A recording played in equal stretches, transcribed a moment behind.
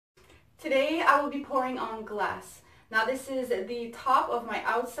Today I will be pouring on glass. Now this is the top of my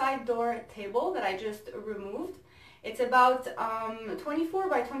outside door table that I just removed. It's about 24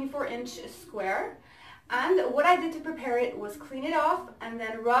 by 24 inch square. And what I did to prepare it was clean it off and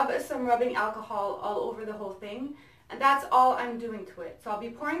then rub some rubbing alcohol all over the whole thing. And that's all I'm doing to it. So I'll be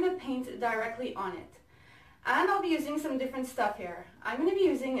pouring the paint directly on it. And I'll be using some different stuff here. I'm going to be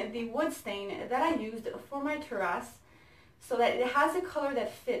using the wood stain that I used for my terrace so that it has a color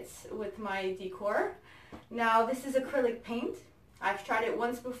that fits with my decor. Now this is acrylic paint. I've tried it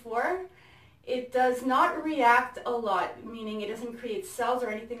once before. It does not react a lot, meaning it doesn't create cells or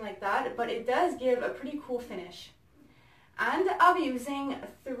anything like that, but it does give a pretty cool finish. And I'll be using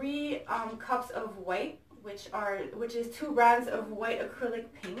 3 cups of white, which is 2 brands of white acrylic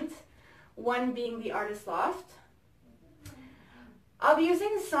paint, one being the Artist Loft. I'll be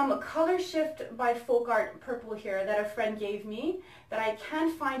using some Colorshift by Folkart purple here that a friend gave me that I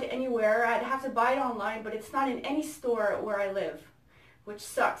can't find anywhere. I'd have to buy it online, but it's not in any store where I live, which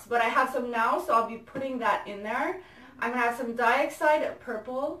sucks. But I have some now, so I'll be putting that in there. I'm going to have some dioxide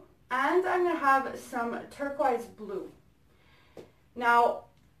purple, and I'm going to have some turquoise blue. Now,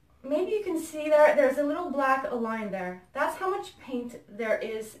 maybe you can see there's a little black line there. That's how much paint there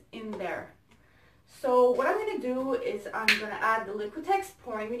is in there. So what I'm going to do is I'm going to add the Liquitex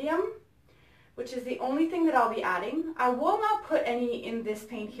Pouring Medium, which is the only thing that I'll be adding. I will not put any in this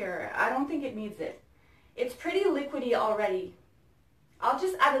paint here. I don't think it needs it. It's pretty liquidy already. I'll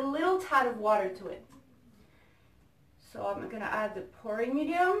just add a little tad of water to it. So I'm going to add the pouring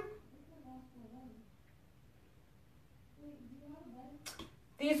medium.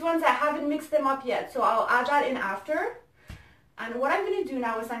 These ones, I haven't mixed them up yet, so I'll add that in after. And what I'm going to do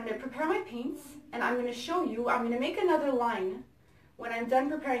now is I'm going to prepare my paints, and I'm going to show you, I'm going to make another line when I'm done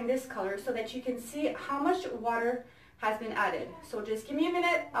preparing this color so that you can see how much water has been added. So just give me a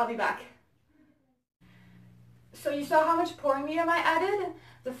minute, I'll be back. So you saw how much pouring medium I added?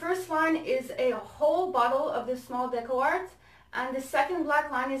 The first line is a whole bottle of this small DecoArt, and the second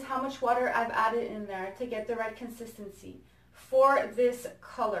black line is how much water I've added in there to get the right consistency for this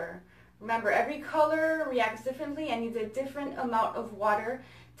color. Remember, every color reacts differently and needs a different amount of water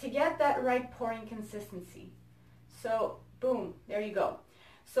to get that right pouring consistency. So, boom, there you go.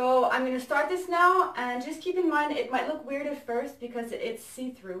 So I'm going to start this now, and just keep in mind it might look weird at first because it's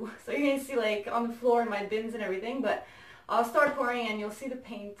see-through. So you're going to see like on the floor my bins and everything, but I'll start pouring and you'll see the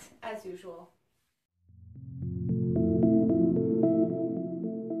paint as usual.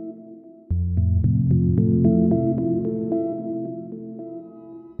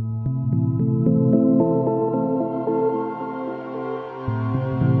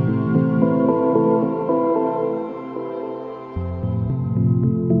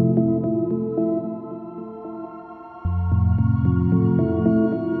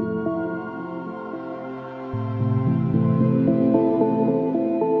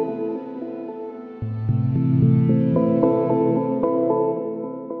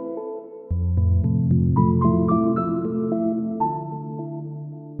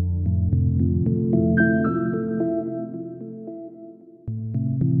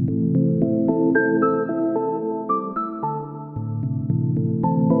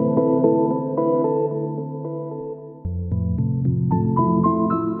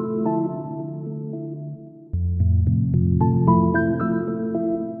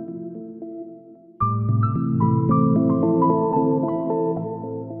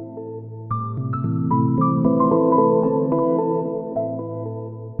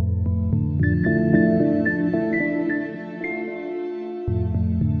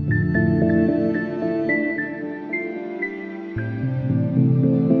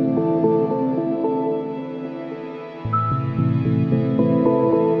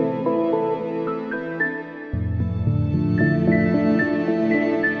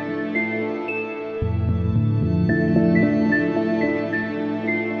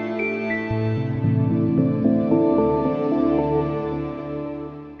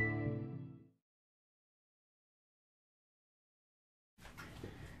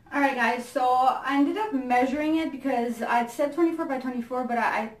 Alright guys, so I ended up measuring it because I'd said 24 by 24, but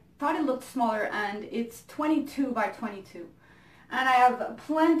I thought it looked smaller, and it's 22 by 22. And I have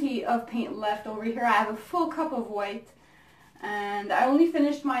plenty of paint left over here. I have a full cup of white, and I only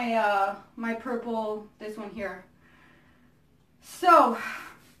finished my my purple, this one here. So,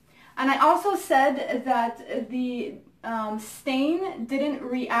 and I also said that the stain didn't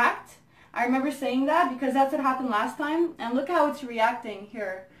react. I remember saying that because that's what happened last time, and look how it's reacting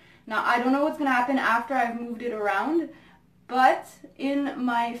here. Now, I don't know what's going to happen after I've moved it around, but in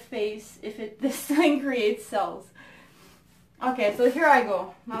my face, if this thing creates cells. Okay, so here I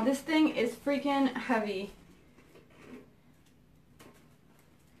go. Now this thing is freaking heavy.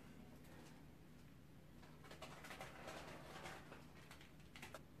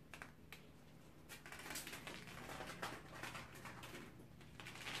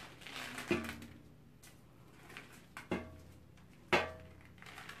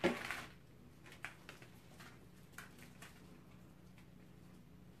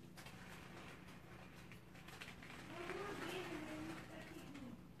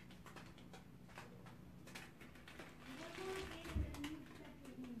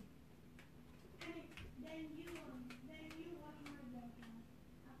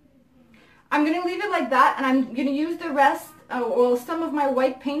 I'm going to leave it like that, and I'm going to use the rest, well, some of my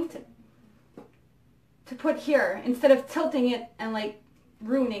white paint to put here instead of tilting it and like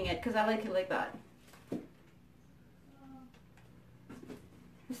ruining it, because I like it like that.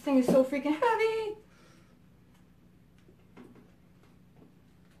 This thing is so freaking heavy.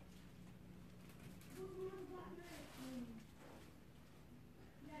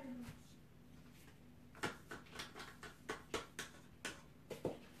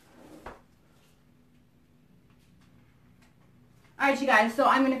 Alright you guys, so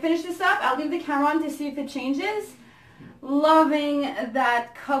I'm going to finish this up. I'll leave the camera on to see if it changes. Loving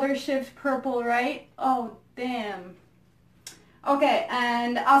that Colorshift purple, right? Oh, damn. Okay,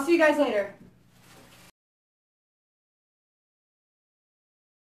 and I'll see you guys later.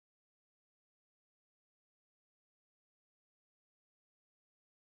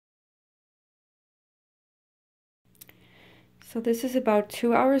 So this is about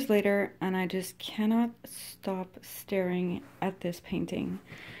 2 hours later, and I just cannot stop staring at this painting.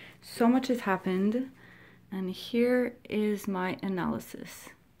 So much has happened, and here is my analysis.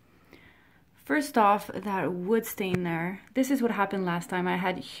 First off, that wood stain there. This is what happened last time. I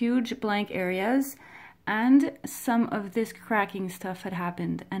had huge blank areas, and some of this cracking stuff had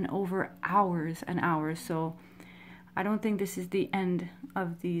happened, and over hours and hours. So I don't think this is the end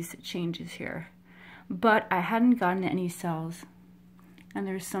of these changes here. But I hadn't gotten any cells, and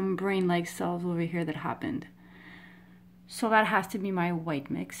there's some brain-like cells over here that happened. So that has to be my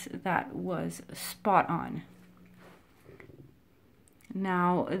white mix. That was spot on.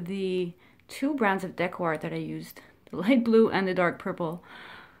 Now the two brands of DecoArt that I used, the light blue and the dark purple,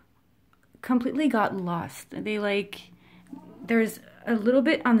 completely got lost. There's a little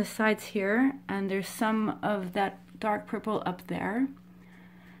bit on the sides here, and there's some of that dark purple up there.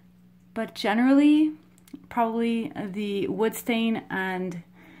 But generally, probably the wood stain and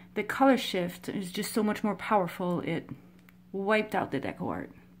the Colorshift is just so much more powerful. It wiped out the DecoArt.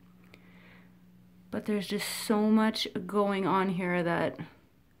 But there's just so much going on here that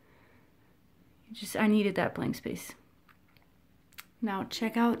I needed that blank space. Now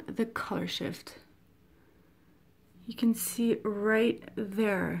check out the Colorshift. You can see right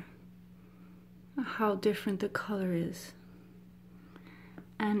there how different the color is.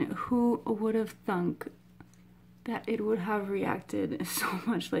 And who would have thunk that it would have reacted so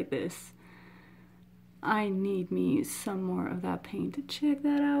much like this? I need me some more of that paint. Check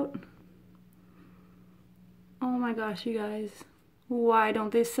that out. Oh my gosh, you guys. Why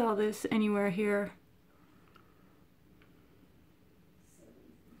don't they sell this anywhere here?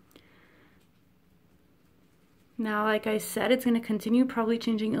 Now, like I said, it's going to continue probably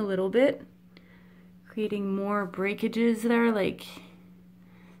changing a little bit, creating more breakages there, like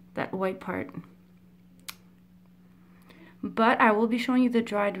that white part. But I will be showing you the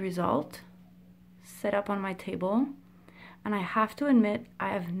dried result set up on my table, and I have to admit I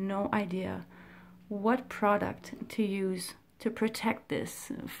have no idea what product to use to protect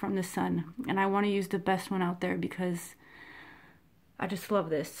this from the sun, and I want to use the best one out there because I just love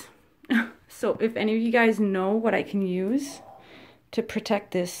this. So if any of you guys know what I can use to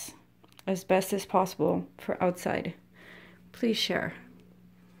protect this as best as possible for outside, please share.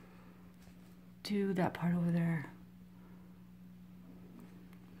 Do that part over there.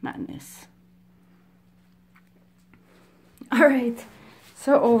 Madness. All right,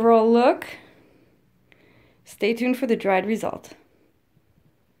 so overall look. Stay tuned for the dried result.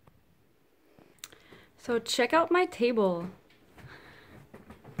 So check out my table.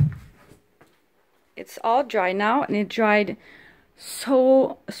 It's all dry now, and it dried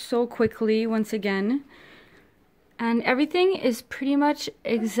so quickly once again. And everything is pretty much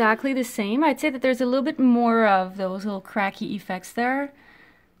exactly the same. I'd say that there's a little bit more of those little cracky effects there.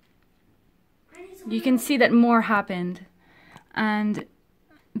 You can see that more happened. And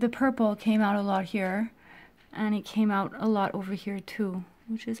the purple came out a lot here. And it came out a lot over here too,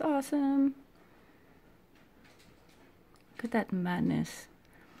 which is awesome. Look at that madness.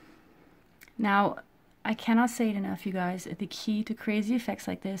 Now, I cannot say it enough, you guys. The key to crazy effects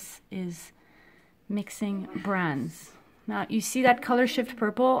like this is mixing brands. Now, you see that Colorshift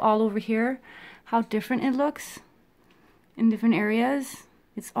purple all over here? How different it looks in different areas?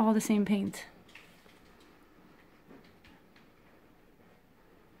 It's all the same paint.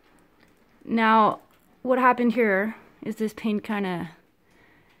 Now, what happened here is this paint kind of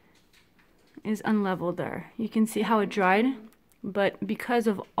is unleveled there. You can see how it dried, but because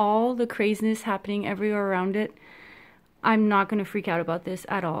of all the craziness happening everywhere around it, I'm not going to freak out about this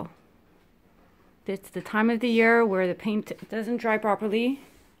at all. It's the time of the year where the paint doesn't dry properly,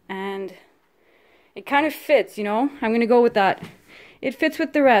 and it kind of fits, you know? I'm going to go with that. It fits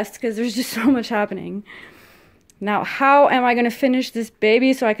with the rest because there's just so much happening. Now, how am I going to finish this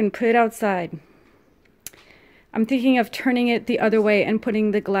baby so I can put it outside? I'm thinking of turning it the other way and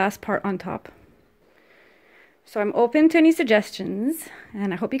putting the glass part on top. So I'm open to any suggestions,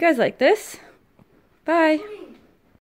 and I hope you guys like this. Bye!